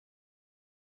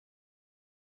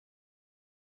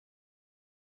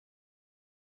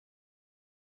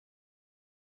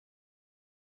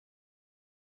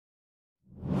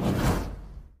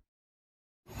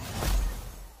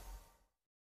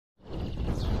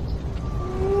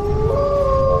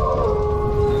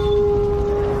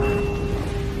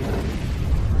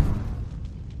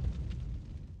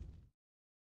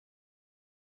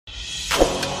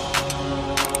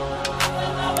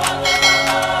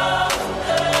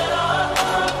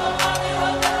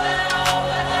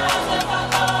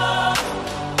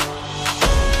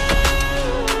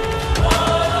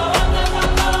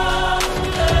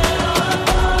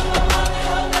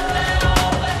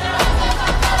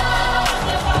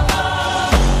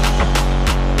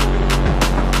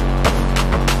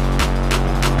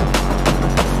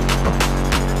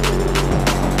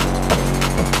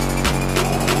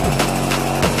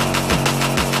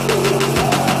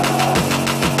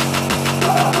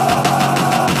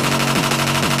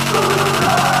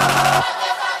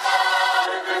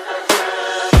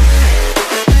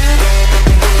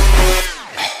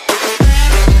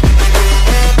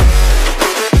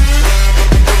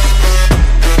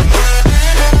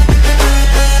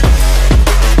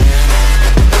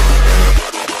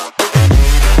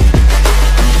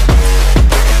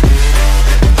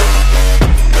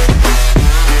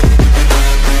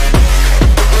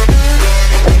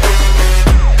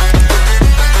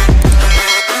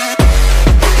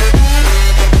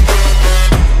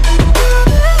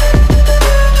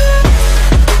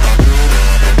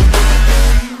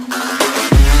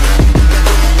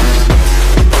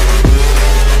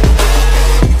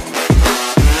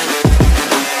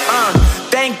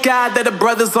thank God that the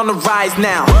brothers on the rise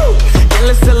now.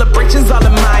 Endless celebrations all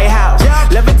in my house.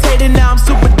 Levitating now, I'm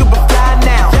super duper fly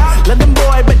now. London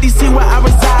boy, but DC where I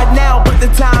reside now. Put the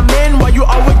time in while you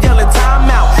always yelling time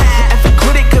out. And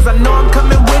quit it, cause I know I'm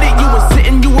coming with it. You were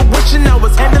sitting, you were wishing I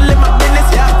was handling my business.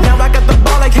 Now I got the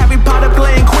ball like Harry Potter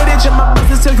playing Quidditch. And my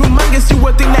business so humongous, you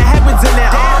would think that happens in it.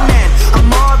 Oh man,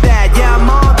 I'm all that, yeah, I'm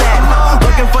all that.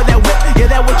 Looking for that whip, yeah,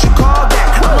 that what you call that.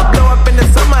 I'ma blow up in the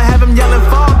summer, have him yelling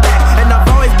fall back. And I've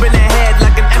always been ahead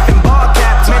like an effing ball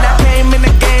cap. Man, I came in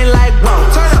the game like, whoa.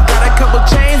 Got a couple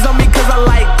chains on me cause I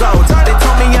like gold. They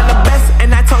told me I'm the best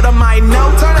and I told them I know.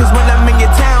 Cause when I'm in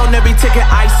your town, every ticket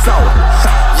I sold.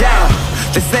 Yeah,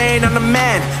 they saying I'm the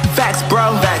man. Facts,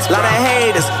 bro. Lot of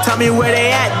haters, tell me where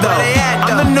they at though.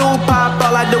 I'm the new pop,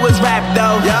 all I do is rap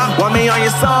though. Want me on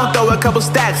your song, throw a couple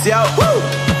stacks, yo.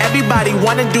 Everybody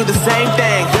wanna do the same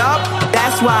thing.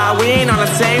 That's why we ain't on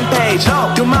the same page.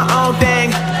 Do my own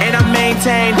thing and I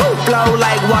maintain. Flow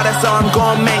like water, so I'm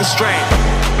going mainstream.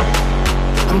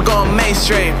 I'm going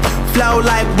mainstream. Flow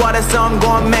like water, so I'm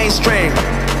going mainstream.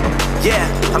 Yeah,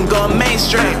 I'm going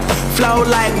mainstream. Flow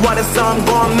like water, so I'm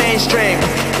going mainstream.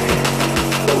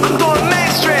 I'm going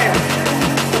mainstream.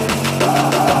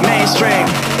 Mainstream.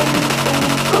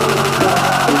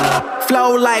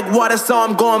 Flow like water, so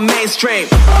I'm going mainstream.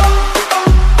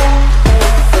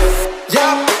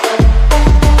 Yup.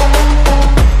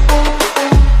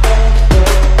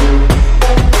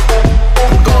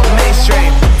 I'm going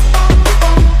mainstream.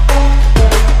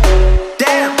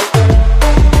 Damn.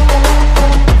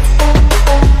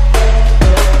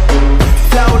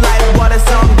 Flow like water,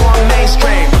 so I'm going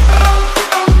mainstream.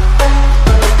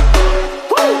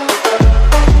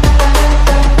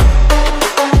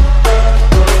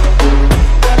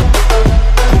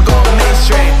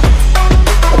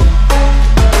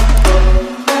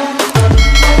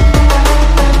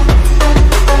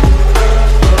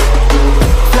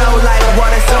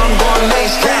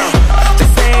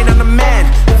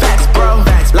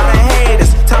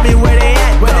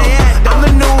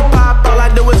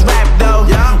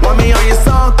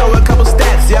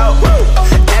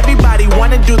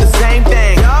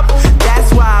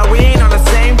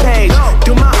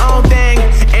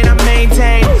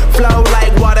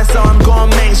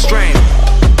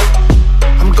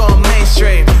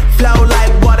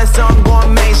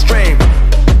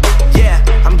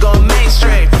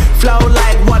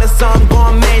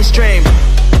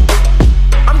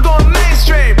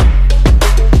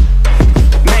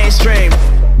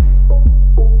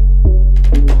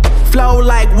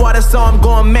 So I'm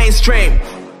going mainstream.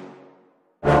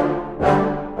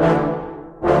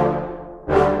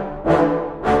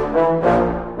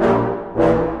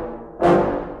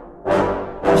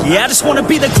 Yeah, I just wanna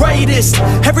be the greatest.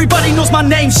 Everybody knows my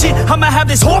name, shit. I'ma have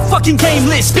this whole fucking game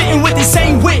list, spitting with the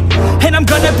same wit, and I'm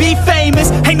gonna be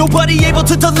famous. Ain't nobody able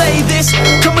to delay this.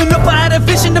 Coming up, I had a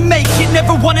vision to make it.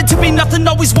 Never wanted to be nothing,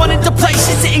 always wanted to play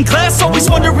shit. Sit in class, always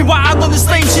wondering why I love this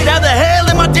lame shit. How the hell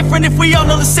am I different if we all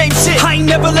know the same shit? I ain't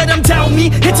never let them doubt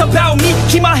me, it's about me.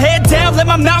 Keep my head down, let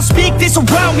my mouth speak. They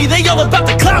surround me, they all about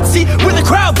the clout, see where the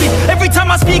crowd be. Every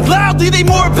time I speak loudly, they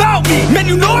more about me. Man,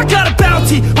 you know I got a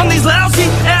bounty on these lousy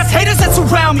ass haters that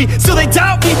surround me. Still they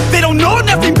doubt me, they don't know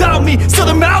nothing about me. Still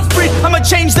their mouths free, I'ma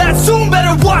change that soon.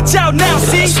 Better watch out now,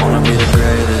 see? I just wanna be the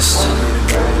greatest.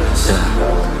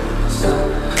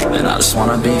 Yeah. And I just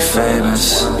wanna be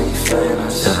famous.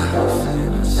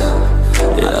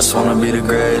 Yeah, I just wanna be the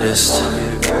greatest.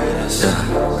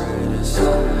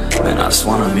 Yeah. And I just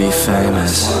wanna be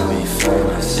famous.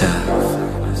 Yeah.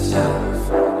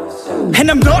 And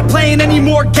I'm not playing any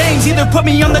more games. Either put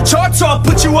me on the charts or I'll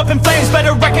put you up in flames.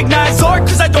 Better recognize art,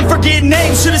 cause I don't forget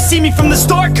names. Should've seen me from the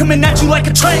start, coming at you like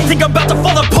a train. Think I'm about to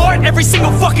fall apart every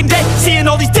single fucking day. Seeing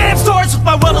all these damn stars with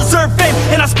my well-deserved fame.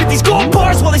 And I spit these gold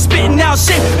bars while they spitting out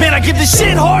shit. Man, I give this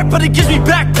shit hard, but it gives me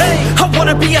back pain. I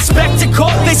wanna be a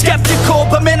spectacle, they skeptical,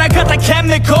 but man, I got that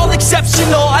chemical,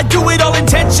 exceptional. I do it all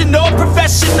intentional,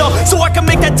 professional, so I can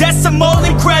make that decimal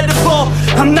incredible.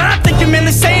 I'm not thinking, man,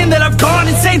 they're saying that I've gone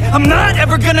insane. I'm not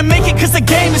ever gonna make it cause the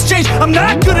game has changed. I'm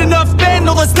not good enough, man,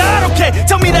 no that's not okay.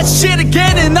 Tell me that shit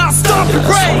again and I'll stop the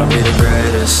brain. I just wanna be the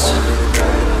greatest.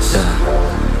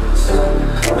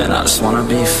 Yeah. And I just wanna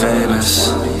be famous.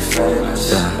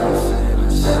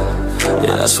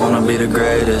 Yeah, I just wanna be the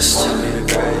greatest.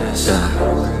 Yeah.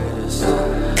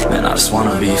 Man, I just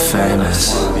wanna be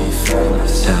famous.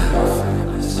 Yeah.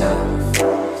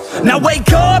 Now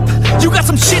wake up, you got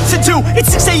some shit to do. It's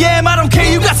 6 AM, I don't care,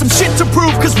 you got some shit to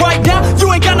prove. Cause right now,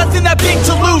 you ain't got nothing that big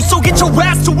to lose. So get your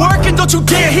ass to work and don't you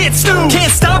dare hit snooze.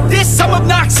 Can't stop this, I'm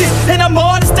obnoxious, and I'm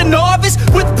honest and novice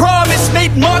with promise.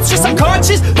 Made monstrous, I'm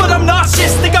conscious, but I'm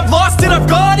nauseous. Think I've lost it, I've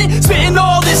got it.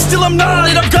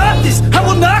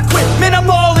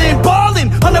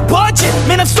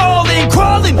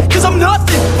 falling, cause I'm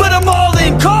nothing, but I'm all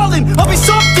in, calling, I'll be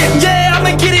something. Yeah,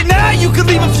 I'ma get it now, you can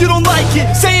leave if you don't like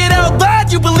it. Say it out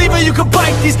loud, you believe it, you can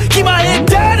bite this. Keep my head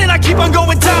down and I keep on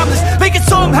going timeless. Make it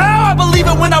somehow, I believe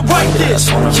it when I write this.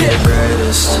 I just wanna be the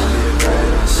greatest,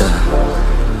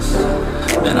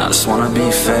 yeah. And I just wanna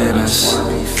be famous,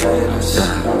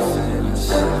 yeah.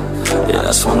 Yeah, I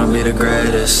just wanna be the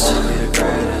greatest,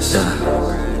 yeah.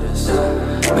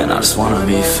 Man, I just wanna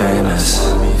be famous,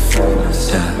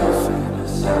 yeah.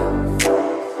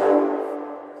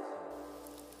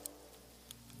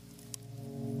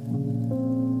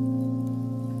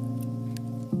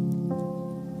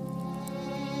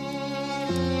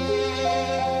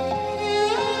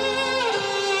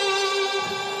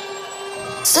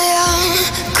 Say I'm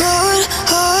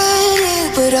good-hearted,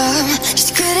 but I'm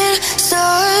just getting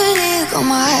started. Got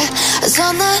my eyes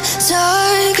on the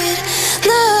target.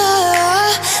 No,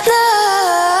 no.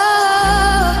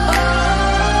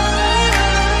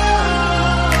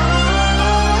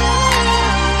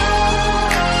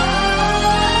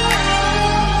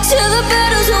 Till the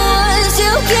battle's won,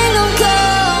 till kingdom come.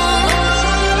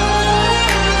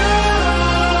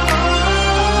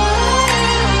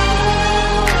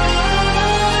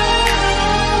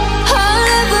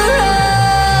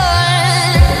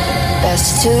 Best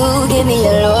to give me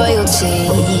your loyalty,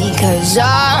 cause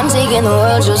I'm taking the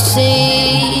world, you'll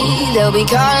see. They'll be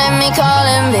calling me,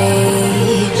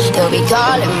 they'll be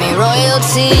calling me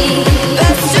royalty.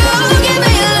 Best to give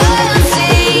me your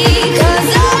loyalty, cause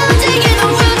I'm taking the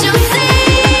world, you'll see.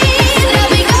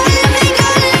 They'll be calling me,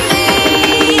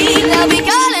 they'll be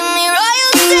calling me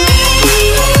royalty.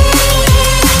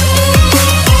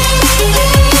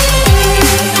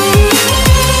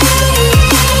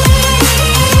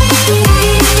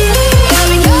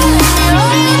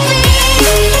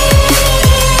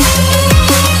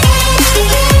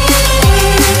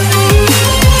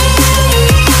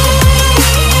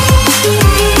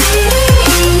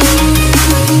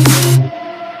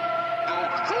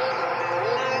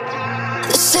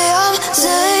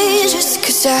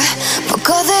 I broke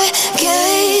all the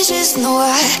cages, no, I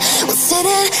won't sit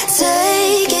and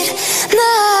take it,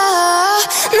 no,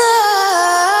 no.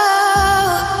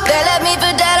 They left me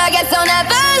for dead, I guess I'll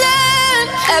never learn.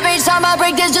 Every time I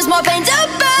break, there's just more pain to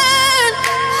burn.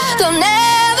 They'll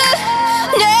never,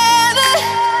 never,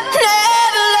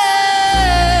 never learn.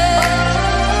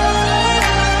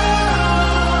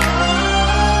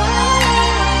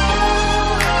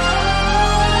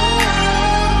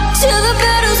 Till the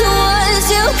battle's won,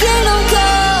 till kingdom come.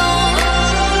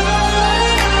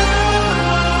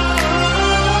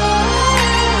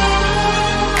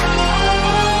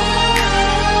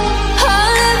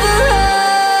 I'll never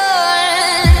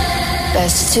run.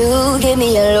 Best to give me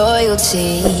your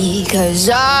loyalty, cause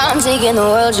I'm taking the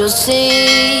world, you'll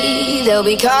see. They'll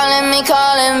be calling me,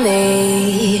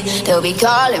 they'll be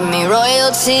calling me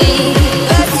royalty.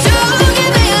 Best to